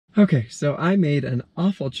Okay, so I made an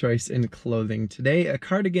awful choice in clothing today. A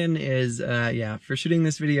cardigan is, yeah, for shooting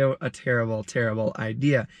this video, a terrible, terrible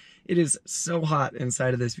idea. It is so hot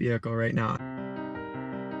inside of this vehicle right now.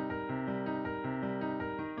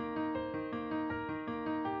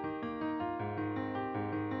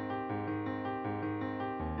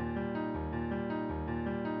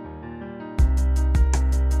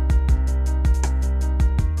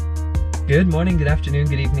 Good morning, good afternoon,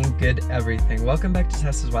 good evening, good everything. Welcome back to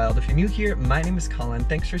Tess is Wild. If you're new here, my name is Colin.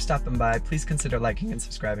 Thanks for stopping by. Please consider liking and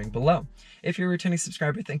subscribing below. If you're a returning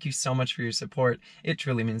subscriber, thank you so much for your support. It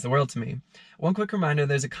truly means the world to me. One quick reminder,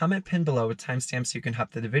 there's a comment pinned below with timestamps so you can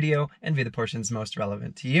hop to the video and view the portions most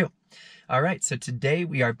relevant to you. Alright, so today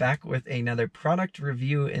we are back with another product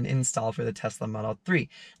review and install for the Tesla Model 3.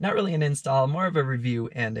 Not really an install, more of a review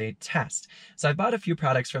and a test. So I bought a few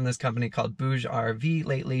products from this company called BougeRV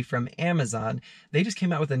lately from Amazon. They just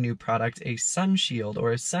came out with a new product, a sun shield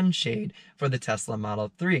or a sunshade for the Tesla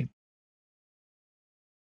Model 3.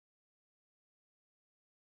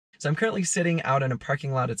 So I'm currently sitting out in a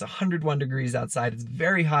parking lot. It's 101 degrees outside. It's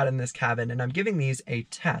very hot in this cabin and I'm giving these a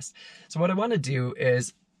test. So what I want to do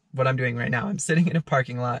is what I'm doing right now. I'm sitting in a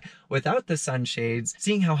parking lot without the sunshades,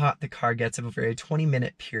 seeing how hot the car gets over a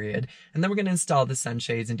 20-minute period, and then we're going to install the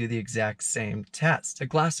sunshades and do the exact same test. The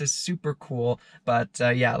glass is super cool, but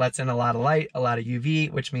yeah, it lets in a lot of light, a lot of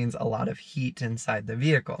UV, which means a lot of heat inside the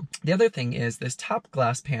vehicle. The other thing is this top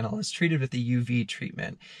glass panel is treated with a UV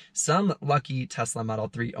treatment. Some lucky Tesla Model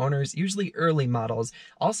 3 owners, usually early models,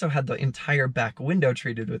 also had the entire back window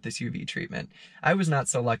treated with this UV treatment. I was not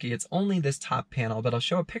so lucky. It's only this top panel, but I'll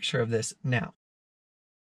show a picture of this now.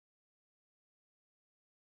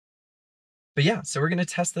 But yeah, so we're going to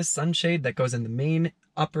test this sunshade that goes in the main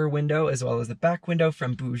upper window as well as the back window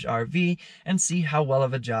from BougeRV and see how well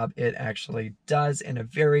of a job it actually does in a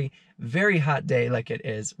very, very hot day like it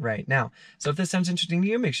is right now. So if this sounds interesting to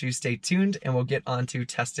you, make sure you stay tuned and we'll get on to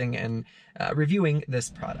testing and reviewing this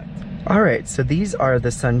product. Alright, so these are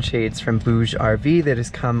the sunshades from BougeRV that has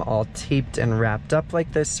come all taped and wrapped up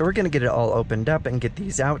like this. So we're going to get it all opened up and get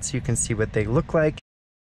these out so you can see what they look like.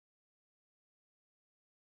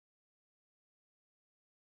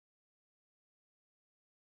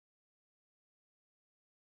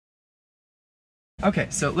 Okay,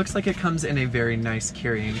 so it looks like it comes in a very nice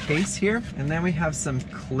carrying case here. And then we have some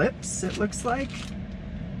clips, it looks like.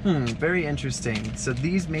 Very interesting. So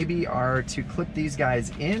these maybe are to clip these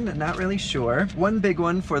guys in, not really sure. One big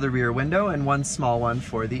one for the rear window and one small one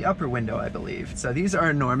for the upper window, I believe. So these are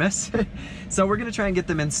enormous. So we're gonna try and get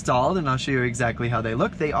them installed and I'll show you exactly how they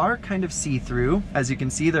look. They are kind of see-through. As you can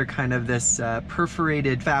see, they're kind of this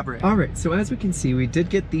perforated fabric. All right, so as we can see, we did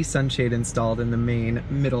get the sunshade installed in the main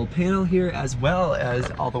middle panel here as well as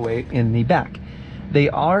all the way in the back. They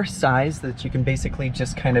are sized that you can basically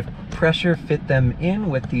just kind of pressure fit them in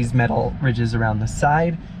with these metal ridges around the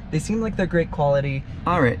side. They seem like they're great quality.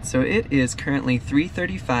 All right, so it is currently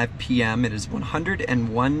 3:35 p.m. It is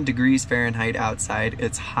 101 degrees Fahrenheit outside.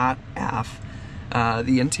 It's hot AF.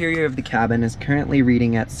 The interior of the cabin is currently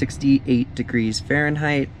reading at 68 degrees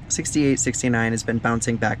Fahrenheit. 68, 69 has been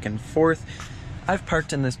bouncing back and forth. I've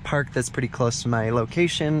parked in this park that's pretty close to my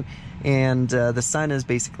location, and the sun is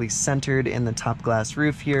basically centered in the top glass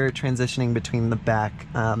roof here, transitioning between the back.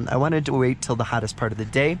 I wanted to wait till the hottest part of the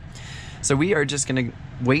day, so we are just gonna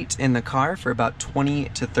wait in the car for about 20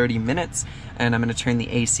 to 30 minutes, and I'm gonna turn the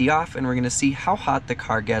AC off, and we're gonna see how hot the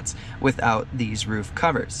car gets without these roof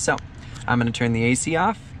covers. So I'm gonna turn the AC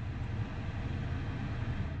off,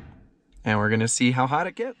 and we're gonna see how hot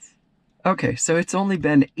it gets. Okay, so it's only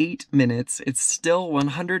been 8 minutes. It's still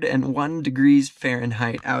 101 degrees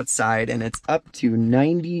Fahrenheit outside, and it's up to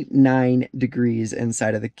 99 degrees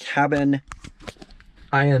inside of the cabin.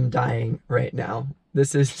 I am dying right now.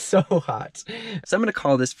 This is so hot. So I'm gonna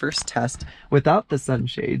call this first test without the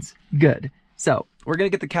sunshades good. So we're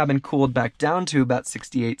gonna get the cabin cooled back down to about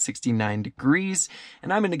 68, 69 degrees,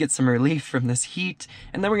 and I'm gonna get some relief from this heat,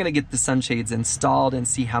 and then we're gonna get the sunshades installed and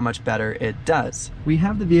see how much better it does. We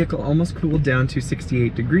have the vehicle almost cooled down to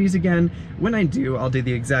 68 degrees again. When I do, I'll do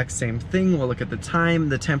the exact same thing. We'll look at the time,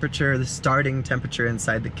 the temperature, the starting temperature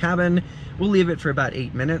inside the cabin. We'll leave it for about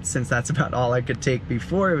 8 minutes since that's about all I could take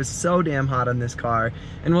before. It was so damn hot on this car,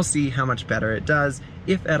 and we'll see how much better it does,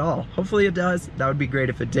 if at all. Hopefully it does. That would be great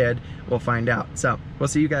if it did. We'll find out. So we'll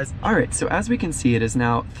see you guys. All right, so as we can see, it is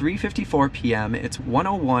now 3:54 p.m. It's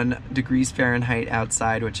 101 degrees Fahrenheit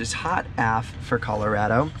outside, which is hot AF for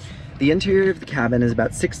Colorado. The interior of the cabin is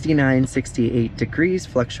about 69, 68 degrees,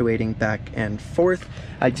 fluctuating back and forth.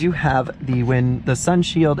 I do have the sun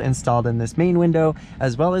shield installed in this main window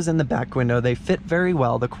as well as in the back window. They fit very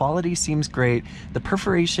well. The quality seems great. The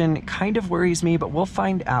perforation kind of worries me, but we'll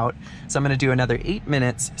find out. So I'm gonna do another 8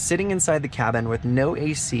 minutes sitting inside the cabin with no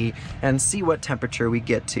AC and see what temperature we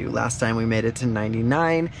get to. Last time we made it to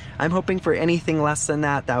 99. I'm hoping for anything less than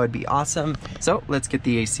that. That would be awesome. So let's get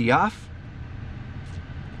the AC off.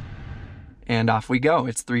 And off we go.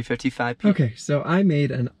 It's 3:55 p.m. Okay, so I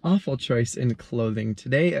made an awful choice in clothing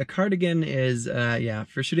today. A cardigan is, yeah,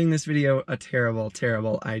 for shooting this video, a terrible,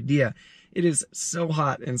 terrible idea. It is so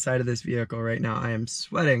hot inside of this vehicle right now. I am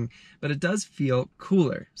sweating, but it does feel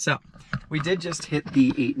cooler. So we did just hit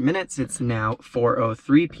the 8 minutes. It's now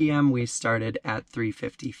 4:03 p.m. We started at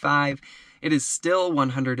 3:55. It is still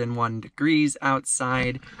 101 degrees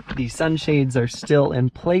outside. The sunshades are still in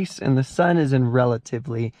place and the sun is in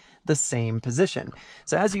relatively the same position.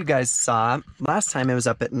 So as you guys saw, last time it was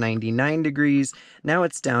up at 99 degrees. Now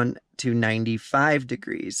it's down to 95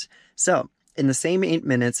 degrees. So in the same 8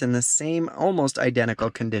 minutes, in the same almost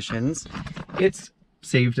identical conditions, it's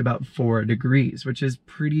saved about 4 degrees, which is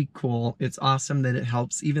pretty cool. It's awesome that it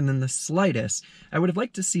helps even in the slightest. I would have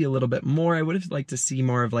liked to see a little bit more. I would have liked to see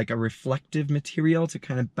more of like a reflective material to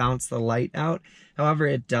kind of bounce the light out. However,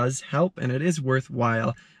 it does help and it is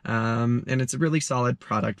worthwhile. And it's a really solid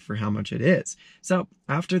product for how much it is. So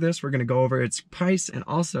after this, we're going to go over its price and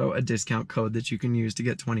also a discount code that you can use to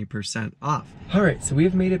get 20% off. All right, so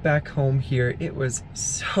we've made it back home here. It was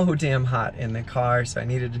so damn hot in the car, so I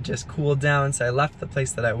needed to just cool down. So I left the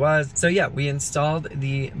place that I was. So yeah, we installed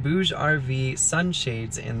the BougeRV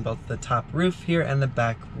sunshades in both the top roof here and the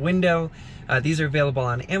back window. These are available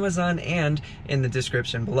on Amazon, and in the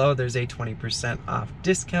description below there's a 20% off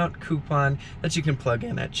discount coupon that you can plug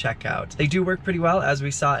in at checkout. They do work pretty well, as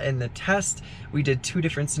we saw in the test. We did 2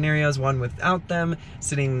 different scenarios, one without them,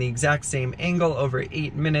 sitting in the exact same angle over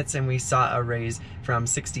 8 minutes, and we saw a raise from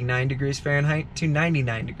 69 degrees Fahrenheit to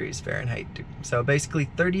 99 degrees Fahrenheit. So basically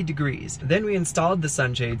 30 degrees. Then we installed the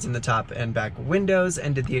sunshades in the top and back windows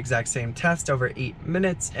and did the exact same test over 8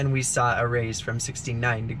 minutes, and we saw a raise from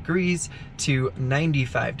 69 degrees to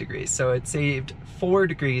 95 degrees. So it saved 4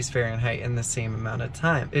 degrees Fahrenheit in the same amount of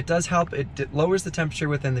time. It does help. It lowers the temperature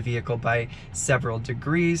within the vehicle by several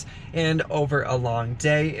degrees, and over a long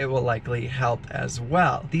day it will likely help as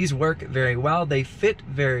well. These work very well. They fit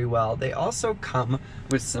very well. They also come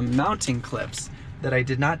with some mounting clips that I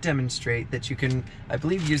did not demonstrate, that you can, I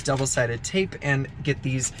believe, use double-sided tape and get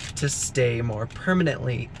these to stay more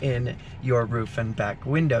permanently in your roof and back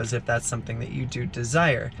windows if that's something that you do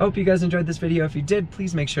desire. Hope you guys enjoyed this video. If you did,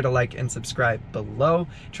 please make sure to like and subscribe below.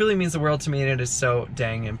 It truly means the world to me, and it is so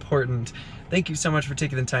dang important. Thank you so much for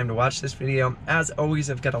taking the time to watch this video. As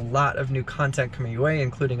always, I've got a lot of new content coming your way,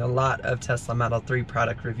 including a lot of Tesla Model 3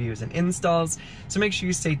 product reviews and installs. So make sure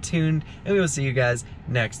you stay tuned, and we will see you guys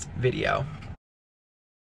next video.